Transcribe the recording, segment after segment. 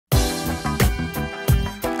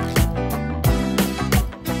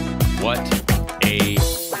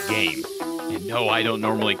No, I don't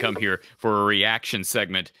normally come here for a reaction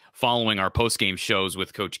segment following our post-game shows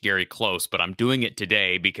with Coach Gary Close, but I'm doing it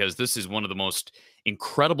today because this is one of the most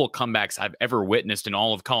incredible comebacks I've ever witnessed in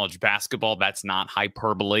all of college basketball. That's not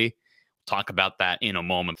hyperbole. Talk about that in a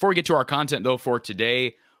moment. Before we get to our content, though, for today,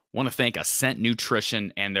 I want to thank Ascent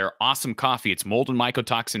Nutrition and their awesome coffee. It's mold and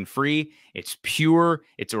mycotoxin free. It's pure.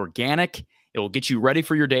 It's organic. It will get you ready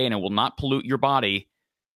for your day, and it will not pollute your body.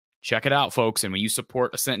 Check it out, folks. And when you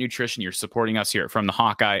support Ascent Nutrition, you're supporting us here from the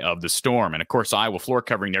Hawkeye of the Storm. And, of course, Iowa floor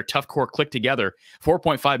covering, their Tough Core Click Together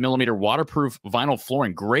 4.5 millimeter waterproof vinyl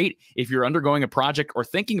flooring. Great if you're undergoing a project or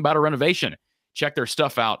thinking about a renovation. Check their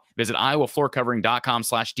stuff out. Visit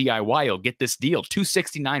iowafloorcovering.com/DIY. You'll get this deal,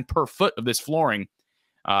 $269 per foot of this flooring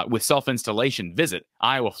with self-installation. Visit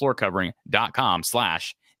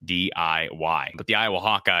iowafloorcovering.com/DIY. But the Iowa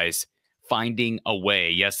Hawkeyes finding a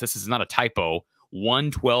way. Yes, this is not a typo.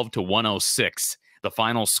 112-106, the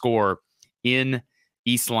final score in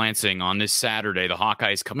East Lansing on this Saturday. The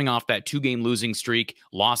Hawkeyes coming off that two-game losing streak,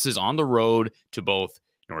 losses on the road to both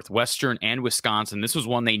Northwestern and Wisconsin. This was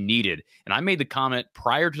one they needed. And I made the comment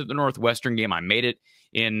prior to the Northwestern game. I made it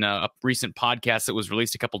in a recent podcast that was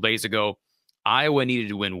released a couple days ago. Iowa needed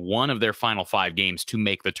to win one of their final 5 games to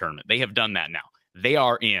make the tournament. They have done that now. They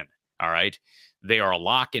are in, all right? They are a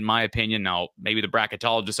lock, in my opinion. Now, maybe the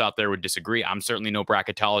bracketologists out there would disagree. I'm certainly no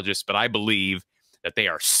bracketologist, but I believe that they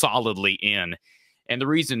are solidly in. And the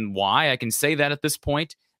reason why I can say that at this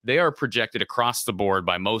point, they are projected across the board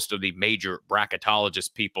by most of the major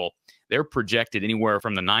bracketologist people. They're projected anywhere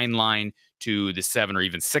from the 9 line to the 7 or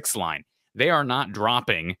even 6 line. They are not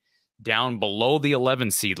dropping down below the 11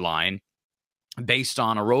 seed line based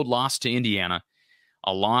on a road loss to Indiana,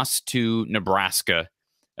 a loss to Nebraska,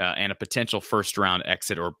 and a potential first-round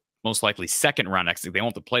exit, or most likely second-round exit. They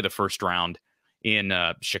won't have to play the first round in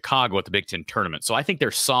Chicago at the Big Ten tournament. So I think they're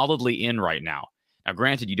solidly in right now. Now,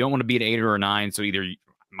 granted, you don't want to be an 8 or a 9, so either, in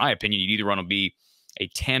my opinion, you either want to be a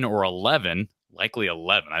 10 or 11, likely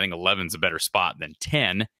 11. I think 11 is a better spot than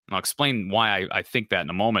 10. And I'll explain why I think that in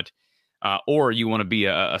a moment. Or you want to be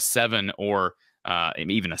a 7 or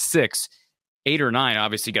even a 6. 8 or 9,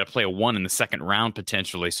 obviously, you got to play a 1 in the second round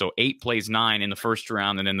potentially. So 8 plays 9 in the first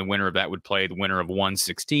round, and then the winner of that would play the winner of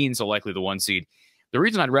 1/16, so likely the 1 seed. The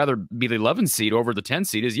reason I'd rather be the 11 seed over the 10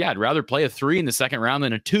 seed is, yeah, I'd rather play a 3 in the second round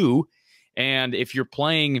than a 2. And if you're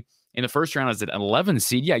playing in the first round as an 11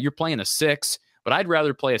 seed, yeah, you're playing a 6, but I'd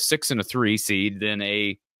rather play a 6 and a 3 seed than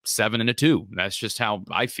a 7 and a 2. That's just how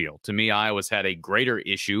I feel. To me, Iowa's had a greater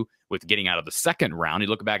issue with getting out of the second round. You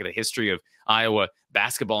look back at the history of Iowa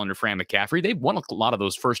basketball under Fran McCaffery, they've won a lot of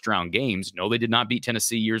those first-round games. No, they did not beat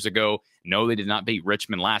Tennessee years ago. No, they did not beat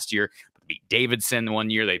Richmond last year. They beat Davidson one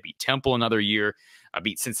year. They beat Temple another year.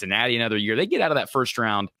 Beat Cincinnati another year. They get out of that first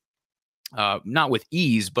round, not with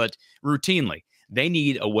ease, but routinely. They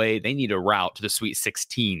need a way, they need a route to the Sweet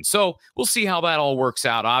 16. So we'll see how that all works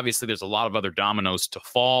out. Obviously, there's a lot of other dominoes to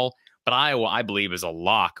fall, but Iowa, I believe, is a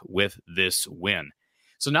lock with this win.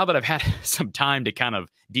 So now that I've had some time to kind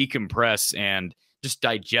of decompress and just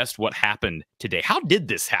digest what happened today, how did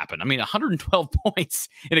this happen? I mean, 112 points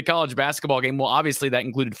in a college basketball game. Well, obviously, that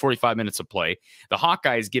included 45 minutes of play. The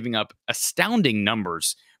Hawkeyes giving up astounding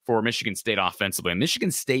numbers for Michigan State offensively. And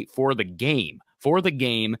Michigan State, for the game,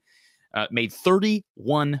 made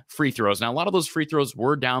 31 free throws. Now, a lot of those free throws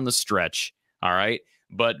were down the stretch, all right?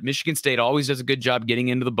 But Michigan State always does a good job getting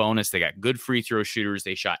into the bonus. They got good free throw shooters.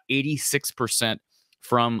 They shot 86%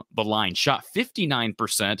 from the line, shot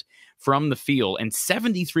 59% from the field, and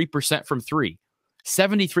 73% from 3.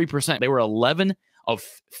 73%. They were 11 of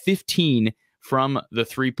 15 from the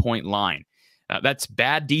three-point line. That's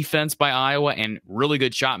bad defense by Iowa and really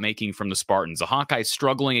good shot making from the Spartans. The Hawkeyes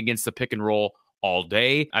struggling against the pick and roll all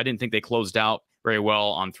day. I didn't think they closed out very well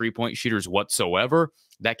on three-point shooters whatsoever.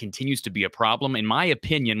 That continues to be a problem. In my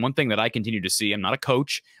opinion, one thing that I continue to see, I'm not a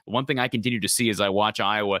coach, but one thing I continue to see as I watch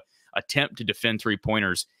Iowa attempt to defend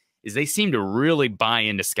three-pointers is they seem to really buy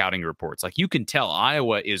into scouting reports. Like, you can tell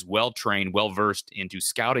Iowa is well-trained, well-versed into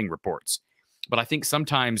scouting reports. But I think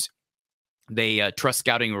sometimes they trust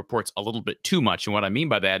scouting reports a little bit too much. And what I mean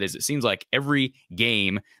by that is it seems like every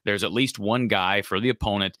game there's at least one guy for the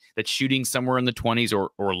opponent that's shooting somewhere in the 20s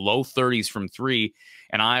or low 30s from 3,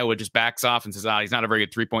 and Iowa just backs off and says, he's not a very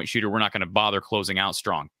good three-point shooter. We're not going to bother closing out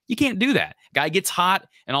strong. You can't do that. Guy gets hot,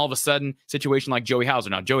 and all of a sudden, situation like Joey Hauser.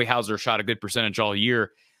 Now, Joey Hauser shot a good percentage all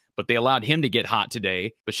year, but they allowed him to get hot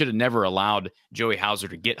today, but should have never allowed Joey Hauser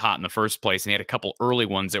to get hot in the first place. And he had a couple early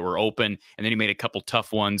ones that were open, and then he made a couple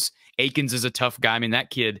tough ones. Akins is a tough guy. I mean, that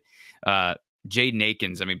kid, Jaden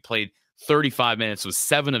Akins, played 35 minutes, was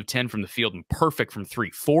 7 of 10 from the field and perfect from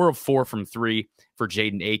three. 4 of 4 from three for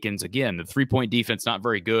Jaden Akins. Again, the three-point defense not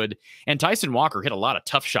very good. And Tyson Walker hit a lot of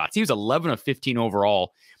tough shots. He was 11 of 15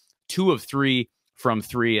 overall, 2 of 3 from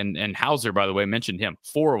three. And Hauser, by the way, mentioned him,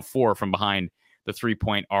 4 of 4 from behind the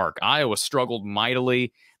three-point arc. Iowa struggled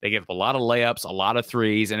mightily. They gave up a lot of layups, a lot of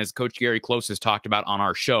threes. And as Coach Gary Close has talked about on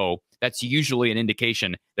our show, that's usually an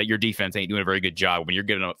indication that your defense ain't doing a very good job when you're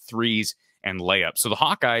giving up threes and layups. So the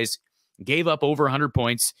Hawkeyes gave up over 100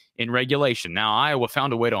 points in regulation. Now, Iowa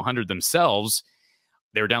found a way to 100 themselves.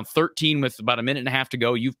 They were down 13 with about a minute and a half to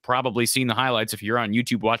go. You've probably seen the highlights. If you're on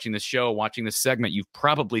YouTube watching this show, watching this segment, you've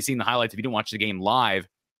probably seen the highlights if you didn't watch the game live.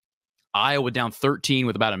 Iowa down 13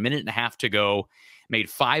 with about a minute and a half to go, made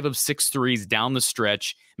 5 of 6 threes down the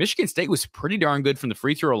stretch. Michigan State was pretty darn good from the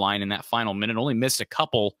free throw line in that final minute, only missed a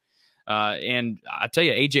couple. And I tell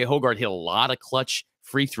you, A.J. Hoggard hit a lot of clutch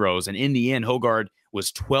free throws. And in the end, Hoggard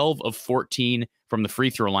was 12 of 14 from the free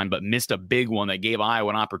throw line, but missed a big one that gave Iowa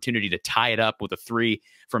an opportunity to tie it up with a 3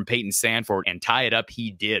 from Peyton Sandford, and tie it up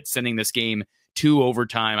he did, sending this game to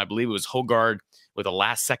overtime. I believe it was Hoggard with a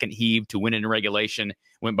last-second heave to win in regulation,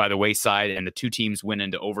 went by the wayside, and the two teams went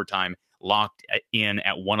into overtime, locked in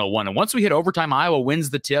at 101. And once we hit overtime, Iowa wins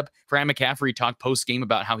the tip. Fran McCaffery talked post-game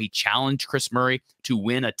about how he challenged Chris Murray to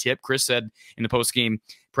win a tip. Chris said in the post-game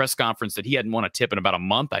press conference that he hadn't won a tip in about a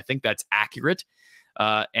month. I think that's accurate.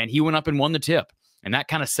 And he went up and won the tip. And that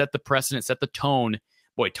kind of set the precedent, set the tone.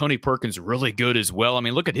 Boy, Tony Perkins really good as well. I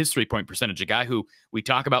mean, look at his three-point percentage. A guy who we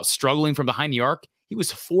talk about struggling from behind the arc. He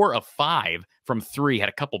was 4 of 5 from 3, had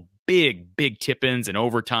a couple big tip-ins in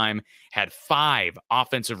overtime, had 5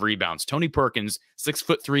 offensive rebounds. Tony Perkins,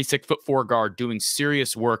 6'3", 6'4" guard, doing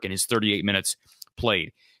serious work in his 38 minutes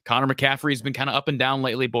played. Connor McCaffrey has been kind of up and down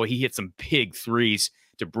lately. Boy, he hit some big threes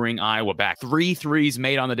to bring Iowa back. 3 threes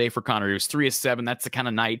made on the day for Connor. He was 3 of 7. That's the kind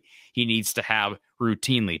of night he needs to have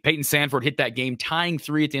routinely. Peyton Sandford hit that game, tying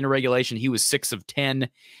 3 at the end of regulation. He was 6 of 10.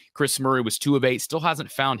 Chris Murray was 2 of 8. Still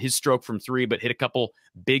hasn't found his stroke from 3, but hit a couple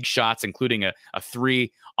big shots, including a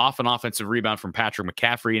 3 off an offensive rebound from Patrick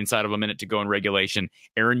McCaffrey inside of a minute to go in regulation.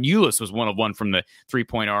 Aaron Eulis was 1 of 1 from the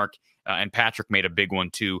three-point arc. And Patrick made a big one,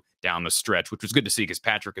 too, down the stretch, which was good to see because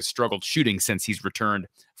Patrick has struggled shooting since he's returned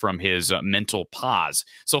from his mental pause.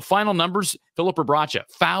 So final numbers, Philip Rebracha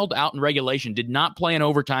fouled out in regulation, did not play in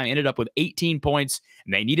overtime, ended up with 18 points,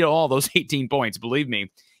 and they needed all those 18 points. Believe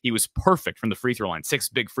me, he was perfect from the free throw line. 6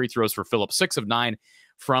 big free throws for Philip, 6 of 9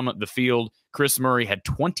 from the field. Chris Murray had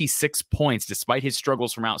 26 points despite his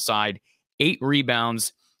struggles from outside, 8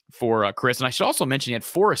 rebounds for Chris. And I should also mention he had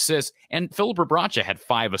 4 assists, and Philip Rebracha had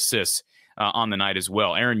 5 assists on the night as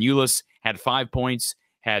well. Aaron Eulis had 5 points,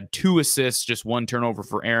 had 2 assists, just 1 turnover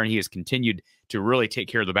for Aaron. He has continued to really take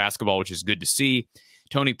care of the basketball, which is good to see.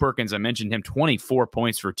 Tony Perkins, I mentioned him, 24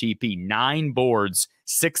 points for TP, 9 boards,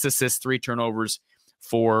 6 assists, 3 turnovers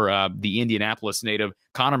for the Indianapolis native.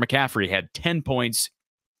 Connor McCaffrey had 10 points,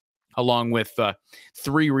 along with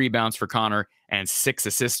 3 rebounds for Connor and 6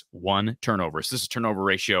 assists, 1 turnover. Assist turnover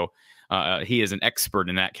ratio, he is an expert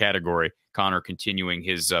in that category. Connor continuing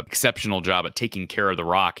his exceptional job at taking care of the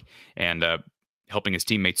rock and helping his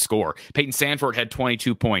teammates score. Peyton Sandford had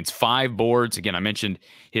 22 points, 5 boards. Again, I mentioned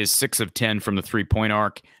his 6 of 10 from the three-point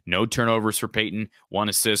arc. No turnovers for Peyton, 1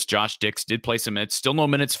 assist. Josh Dix did play some minutes. Still no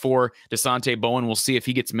minutes for DeSante Bowen. We'll see if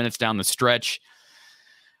he gets minutes down the stretch.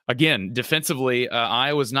 Again, defensively,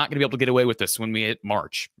 Iowa's not going to be able to get away with this when we hit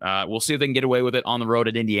March. We'll see if they can get away with it on the road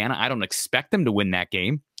at Indiana. I don't expect them to win that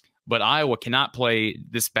game, but Iowa cannot play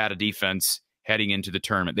this bad a defense heading into the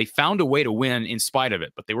tournament. They found a way to win in spite of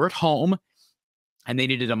it, but they were at home, and they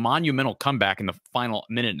needed a monumental comeback in the final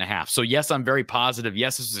minute and a half. So, yes, I'm very positive.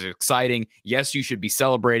 Yes, this is exciting. Yes, you should be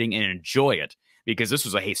celebrating and enjoy it because this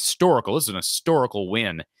is an historical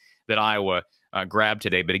win that Iowa grabbed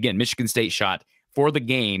today. But again, Michigan State shot for the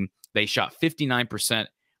game. They shot 59%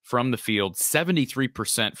 from the field,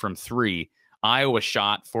 73% from 3. Iowa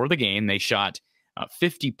shot for the game. They shot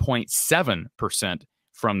 50.7%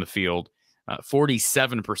 from the field,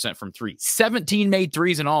 47% from 3. 17 made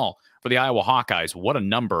threes in all for the Iowa Hawkeyes. What a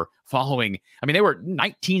number following. I mean, they were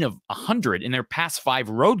 19 of 100 in their past 5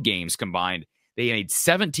 road games combined. They made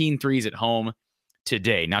 17 threes at home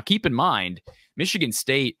today. Now, keep in mind, Michigan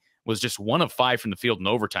State was just 1 of 5 from the field in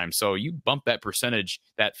overtime. So you bump that percentage,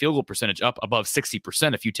 that field goal percentage up above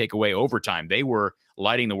 60% if you take away overtime. They were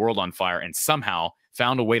lighting the world on fire and somehow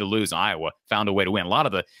found a way to lose. Iowa found a way to win. A lot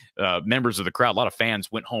of the members of the crowd, a lot of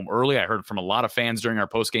fans went home early. I heard from a lot of fans during our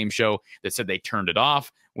postgame show that said they turned it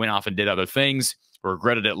off, went off and did other things,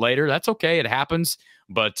 regretted it later. That's okay. It happens.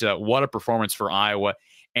 But what a performance for Iowa.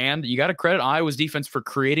 And you got to credit Iowa's defense for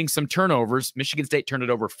creating some turnovers. Michigan State turned it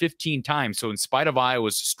over 15 times. So in spite of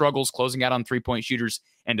Iowa's struggles closing out on three-point shooters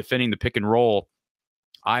and defending the pick and roll,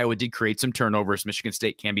 Iowa did create some turnovers. Michigan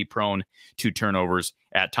State can be prone to turnovers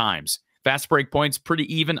at times. Fast break points, pretty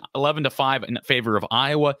even, 11-5 in favor of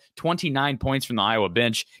Iowa. 29 points from the Iowa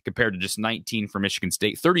bench compared to just 19 for Michigan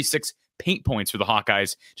State. 36 paint points for the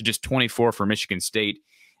Hawkeyes to just 24 for Michigan State.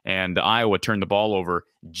 And Iowa turned the ball over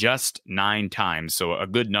just 9 times. So a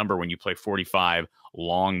good number when you play 45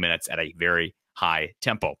 long minutes at a very high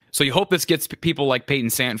tempo. So you hope this gets people like Peyton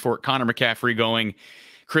Santfort, Connor McCaffrey going.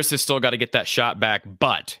 Chris has still got to get that shot back.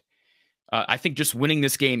 But I think just winning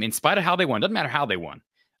this game, in spite of how they won, doesn't matter how they won,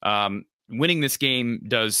 winning this game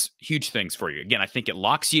does huge things for you. Again, I think it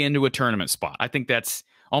locks you into a tournament spot. I think that's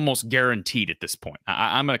almost guaranteed at this point.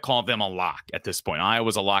 I'm going to call them a lock at this point.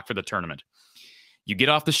 Iowa's a lock for the tournament. You get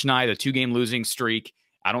off the schneid, the 2-game losing streak.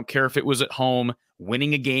 I don't care if it was at home.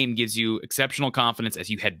 Winning a game gives you exceptional confidence as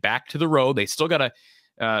you head back to the road. They still got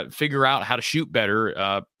to figure out how to shoot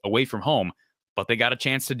better away from home, but they got a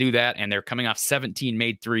chance to do that, and they're coming off 17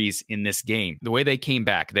 made threes in this game. The way they came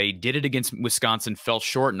back, they did it against Wisconsin, fell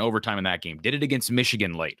short in overtime in that game, did it against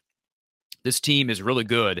Michigan late. This team is really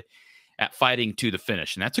good at fighting to the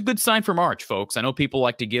finish, and that's a good sign for March, folks. I know people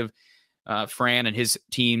like to give Fran and his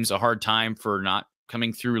teams a hard time for not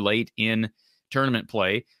coming through late in tournament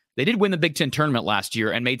play. They did win the Big Ten tournament last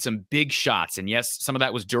year and made some big shots. And yes, some of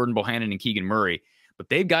that was Jordan Bohannon and Keegan Murray, but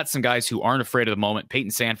they've got some guys who aren't afraid of the moment. Peyton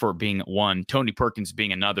Sandfort being one, Tony Perkins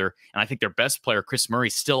being another. And I think their best player, Chris Murray,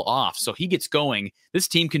 still off. So he gets going. This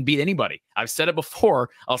team can beat anybody. I've said it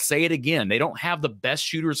before. I'll say it again. They don't have the best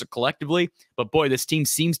shooters collectively, but boy, this team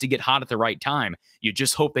seems to get hot at the right time. You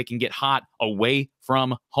just hope they can get hot away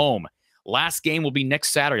from home. Last game will be next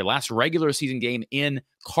Saturday, last regular season game in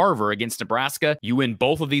Carver against Nebraska. You win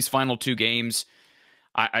both of these final 2 games.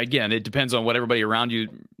 Again, it depends on what everybody around you,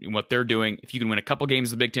 what they're doing. If you can win a couple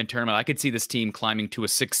games of the Big Ten tournament, I could see this team climbing to a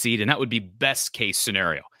 6th seed, and that would be best case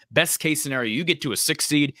scenario. Best case scenario, you get to a 6th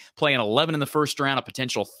seed, play an 11 in the first round, a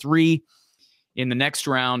potential 3 in the next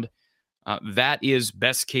round. That is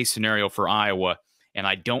best case scenario for Iowa, and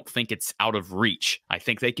I don't think it's out of reach. I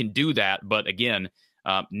think they can do that, but again,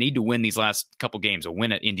 need to win these last couple games. A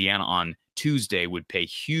win at Indiana on Tuesday would pay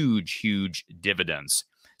huge, huge dividends.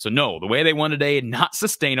 So no, the way they won today, not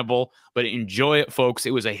sustainable, but enjoy it, folks.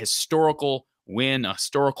 It was a historical win, a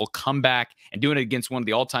historical comeback, and doing it against one of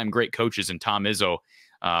the all-time great coaches in Tom Izzo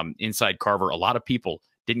inside Carver. A lot of people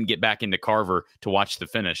didn't get back into Carver to watch the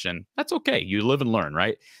finish, and that's okay. You live and learn,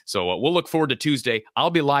 right? So we'll look forward to Tuesday. I'll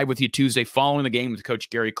be live with you Tuesday following the game with Coach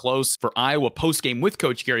Gary Close for Iowa postgame with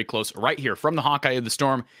Coach Gary Close right here from the Hawkeye of the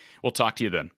Storm. We'll talk to you then.